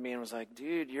 mentored me and was like,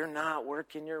 dude, you're not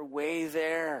working your way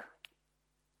there.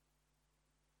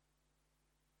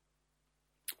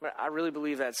 But I really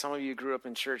believe that some of you who grew up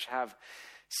in church have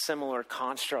similar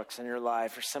constructs in your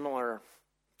life or similar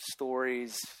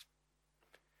stories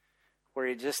where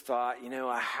you just thought,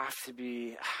 I have to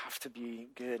be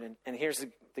good. And here's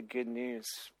the good news,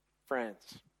 friends.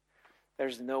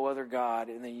 There's no other God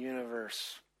in the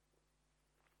universe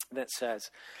that says,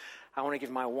 I want to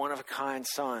give my one-of-a-kind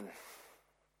son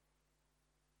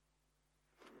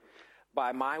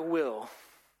by my will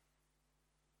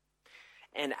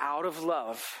and out of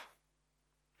love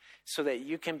so that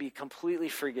you can be completely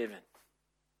forgiven.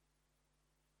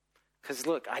 Because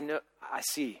look, I know.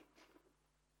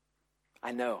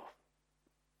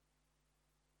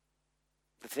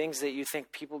 The things that you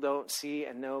think people don't see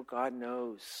and know, God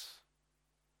knows.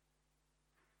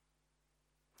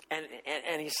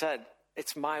 And he said,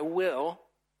 it's my will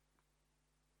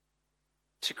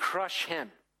to crush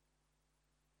him,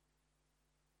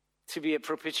 to be a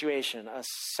propitiation, a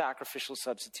sacrificial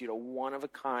substitute, a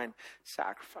one-of-a-kind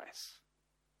sacrifice.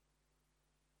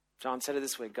 John said it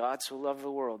this way, God so loved the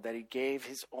world that he gave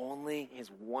his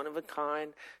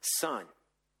one-of-a-kind son.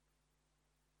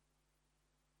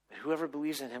 That whoever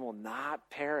believes in him will not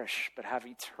perish, but have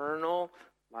eternal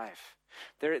life.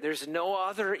 There's no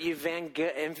other the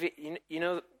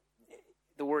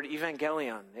word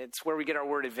evangelion. It's where we get our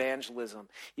word evangelism.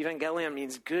 Evangelion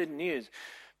means good news.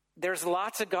 There's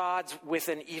lots of gods with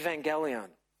an evangelion.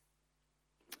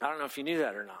 I don't know if you knew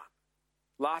that or not.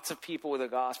 Lots of people with a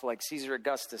gospel, like Caesar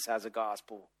Augustus has a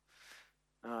gospel.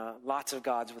 Lots of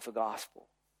gods with a gospel.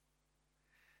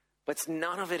 But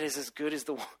none of it is as good as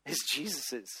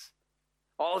Jesus is.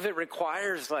 All of it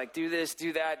requires, like, do this,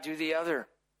 do that, do the other.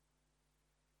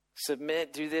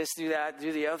 Submit, do this, do that,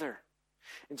 do the other.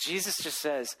 And Jesus just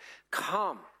says,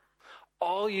 come,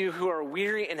 all you who are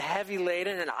weary and heavy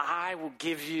laden, and I will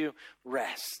give you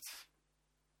rest.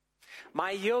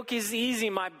 My yoke is easy,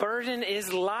 my burden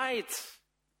is light.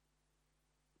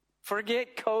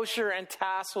 Forget kosher and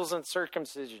tassels and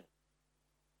circumcision.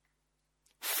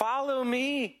 Follow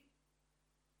me.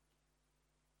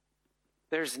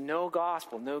 There's no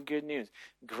gospel, no good news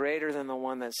greater than the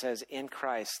one that says, in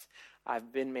Christ,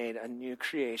 I've been made a new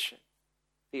creation.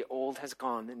 The old has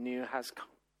gone, the new has come.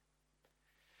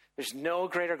 There's no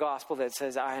greater gospel that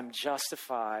says, I am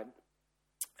justified,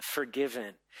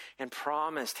 forgiven, and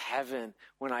promised heaven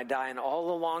when I die. And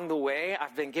all along the way,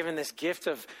 I've been given this gift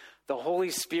of the Holy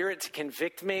Spirit to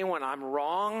convict me when I'm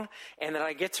wrong, and that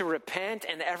I get to repent.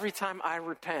 And every time I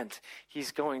repent,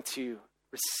 he's going to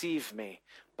receive me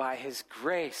by his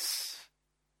grace.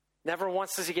 Never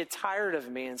once does he get tired of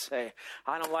me and say,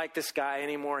 I don't like this guy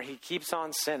anymore. He keeps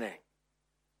on sinning.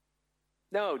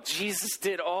 No, Jesus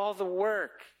did all the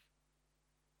work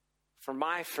for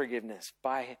my forgiveness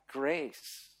by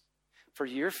grace, for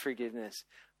your forgiveness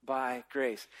by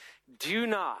grace. Do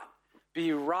not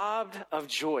be robbed of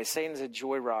joy. Satan's a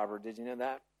joy robber. Did you know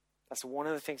that? That's one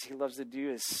of the things he loves to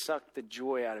do, is suck the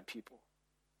joy out of people.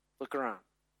 Look around.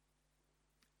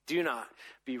 Do not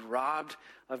be robbed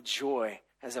of joy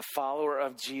as a follower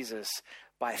of Jesus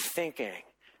by thinking,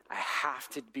 I have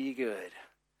to be good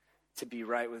to be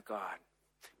right with God.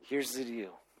 Here's the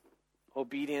deal.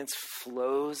 Obedience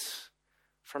flows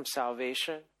from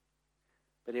salvation,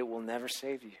 but it will never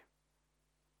save you.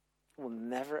 It will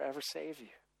never, ever save you.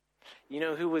 You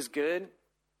know who was good?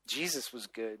 Jesus was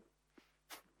good.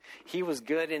 He was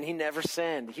good and he never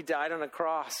sinned. He died on a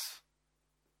cross.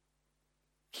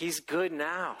 He's good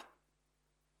now.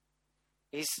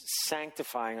 He's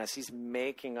sanctifying us. He's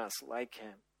making us like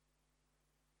him.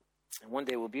 And one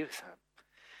day we'll be with him.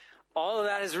 All of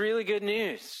that is really good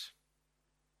news.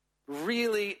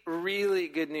 Really, really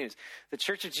good news. The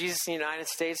Church of Jesus in the United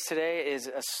States today is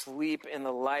asleep in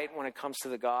the light when it comes to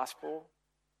the gospel.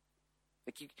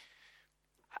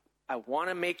 I want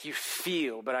to make you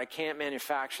feel, but I can't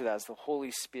manufacture that. It's the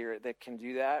Holy Spirit that can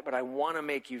do that. But I want to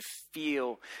make you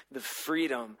feel the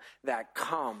freedom that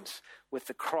comes with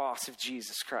the cross of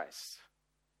Jesus Christ.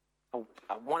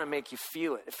 I want to make you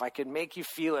feel it. If I could make you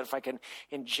feel it, if I can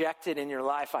inject it in your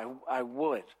life, I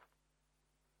would.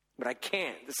 But I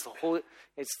can't. It's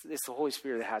the Holy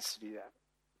Spirit that has to do that.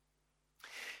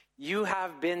 You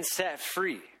have been set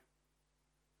free.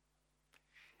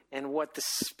 And what the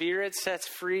Spirit sets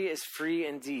free is free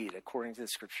indeed, according to the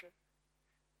Scripture.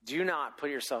 Do not put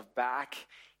yourself back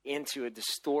into a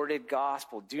distorted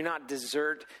gospel. Do not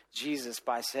desert Jesus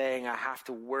by saying, I have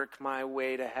to work my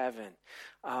way to heaven.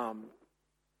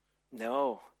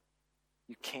 No,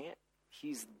 you can't.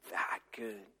 He's that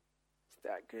good. He's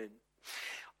that good.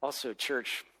 Also,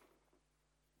 church,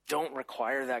 don't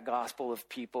require that gospel of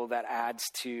people that adds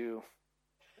to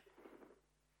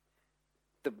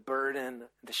the burden,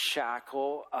 the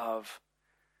shackle of,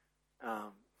 you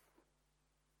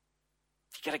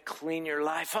got to clean your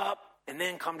life up and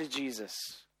then come to Jesus.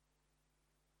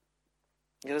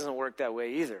 It doesn't work that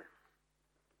way either.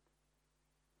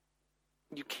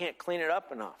 You can't clean it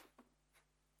up enough.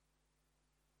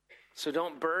 So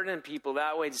don't burden people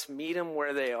that way. Just meet them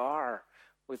where they are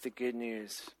with the good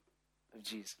news of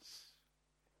Jesus.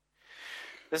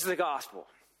 This is the gospel.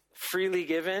 Freely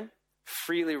given,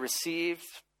 freely received.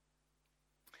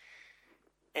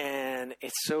 And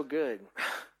it's so good.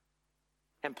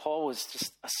 And Paul was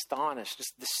just astonished,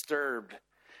 just disturbed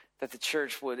that the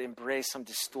church would embrace some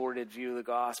distorted view of the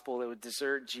gospel. They would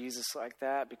desert Jesus like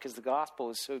that because the gospel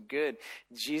is so good.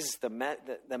 Jesus,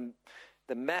 the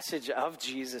message of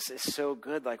Jesus is so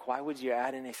good. Like, why would you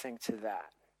add anything to that?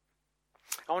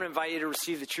 I want to invite you to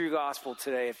receive the true gospel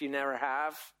today. If you never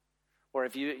have, or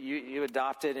if you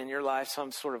adopted in your life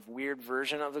some sort of weird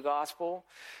version of the gospel,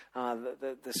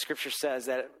 the Scripture says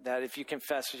that if you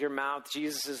confess with your mouth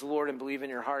Jesus is Lord and believe in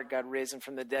your heart God raised him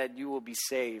from the dead, you will be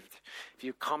saved. If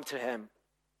you come to him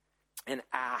and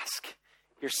ask,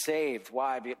 you're saved.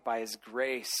 Why? By his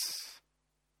grace.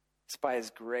 It's by his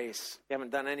grace. You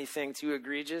haven't done anything too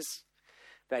egregious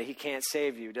that he can't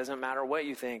save you. It doesn't matter what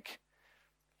you think.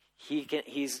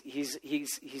 He's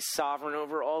sovereign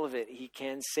over all of it. He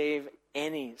can save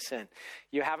any sin.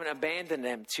 You haven't abandoned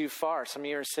him too far. Some of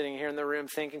you are sitting here in the room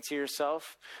thinking to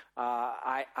yourself,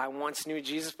 I once knew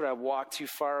Jesus, but I walked too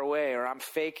far away, or I'm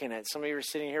faking it. Some of you are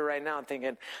sitting here right now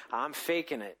thinking, I'm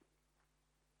faking it.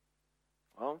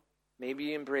 Well, maybe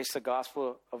you embrace the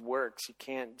gospel of works. You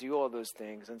can't do all those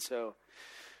things, and so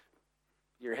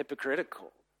you're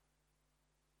hypocritical.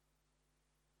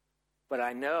 But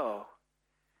I know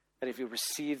that if you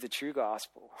receive the true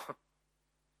gospel,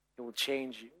 it will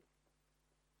change you.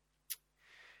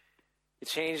 It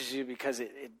changes you because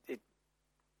it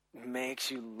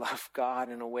makes you love God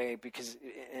in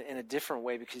a different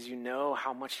way, because you know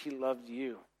how much he loved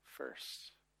you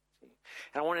first.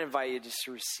 And I want to invite you just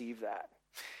to receive that.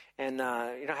 And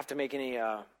you don't have to make any, you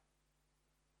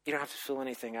don't have to fill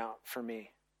anything out for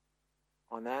me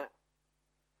on that.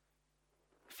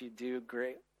 If you do,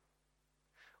 great.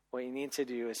 What you need to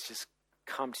do is just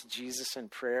come to Jesus in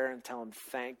prayer and tell him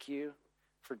thank you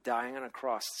for dying on a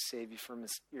cross to save you from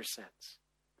your sins.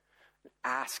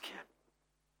 Ask him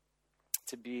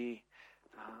to be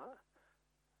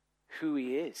who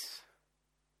he is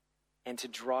and to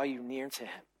draw you near to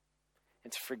him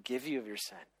and to forgive you of your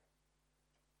sin.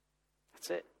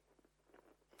 That's it.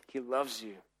 He loves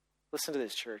you. Listen to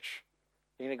this, church.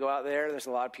 You're going to go out there. There's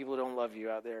a lot of people who don't love you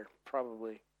out there,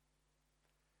 probably.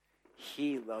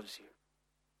 He loves you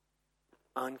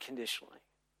unconditionally.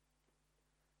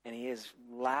 And he has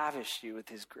lavished you with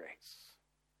his grace.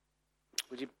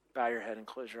 Would you bow your head and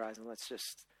close your eyes and let's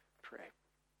just pray.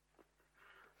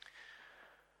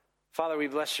 Father, we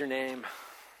bless your name.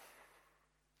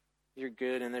 You're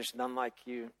good and there's none like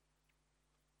you.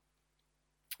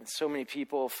 And so many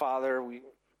people, Father, we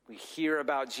hear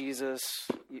about Jesus.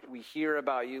 We hear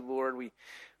about you, Lord.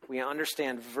 We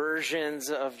understand versions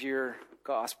of your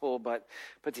gospel, but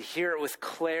to hear it with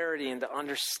clarity and to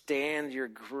understand your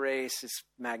grace is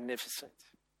magnificent.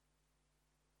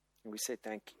 And we say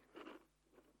thank you.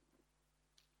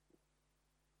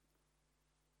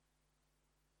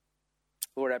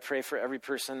 Lord, I pray for every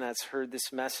person that's heard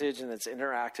this message and that's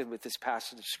interacted with this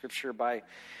passage of Scripture. By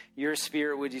your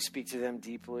Spirit, would you speak to them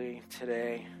deeply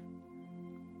today?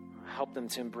 help them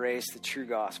to embrace the true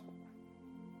gospel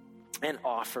and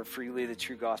offer freely the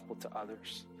true gospel to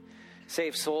others.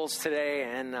 Save souls today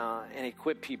and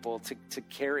equip people to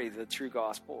carry the true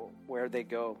gospel where they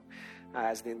go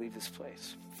as they leave this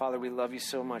place. Father, we love you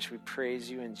so much. We praise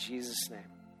you in Jesus' name.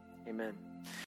 Amen.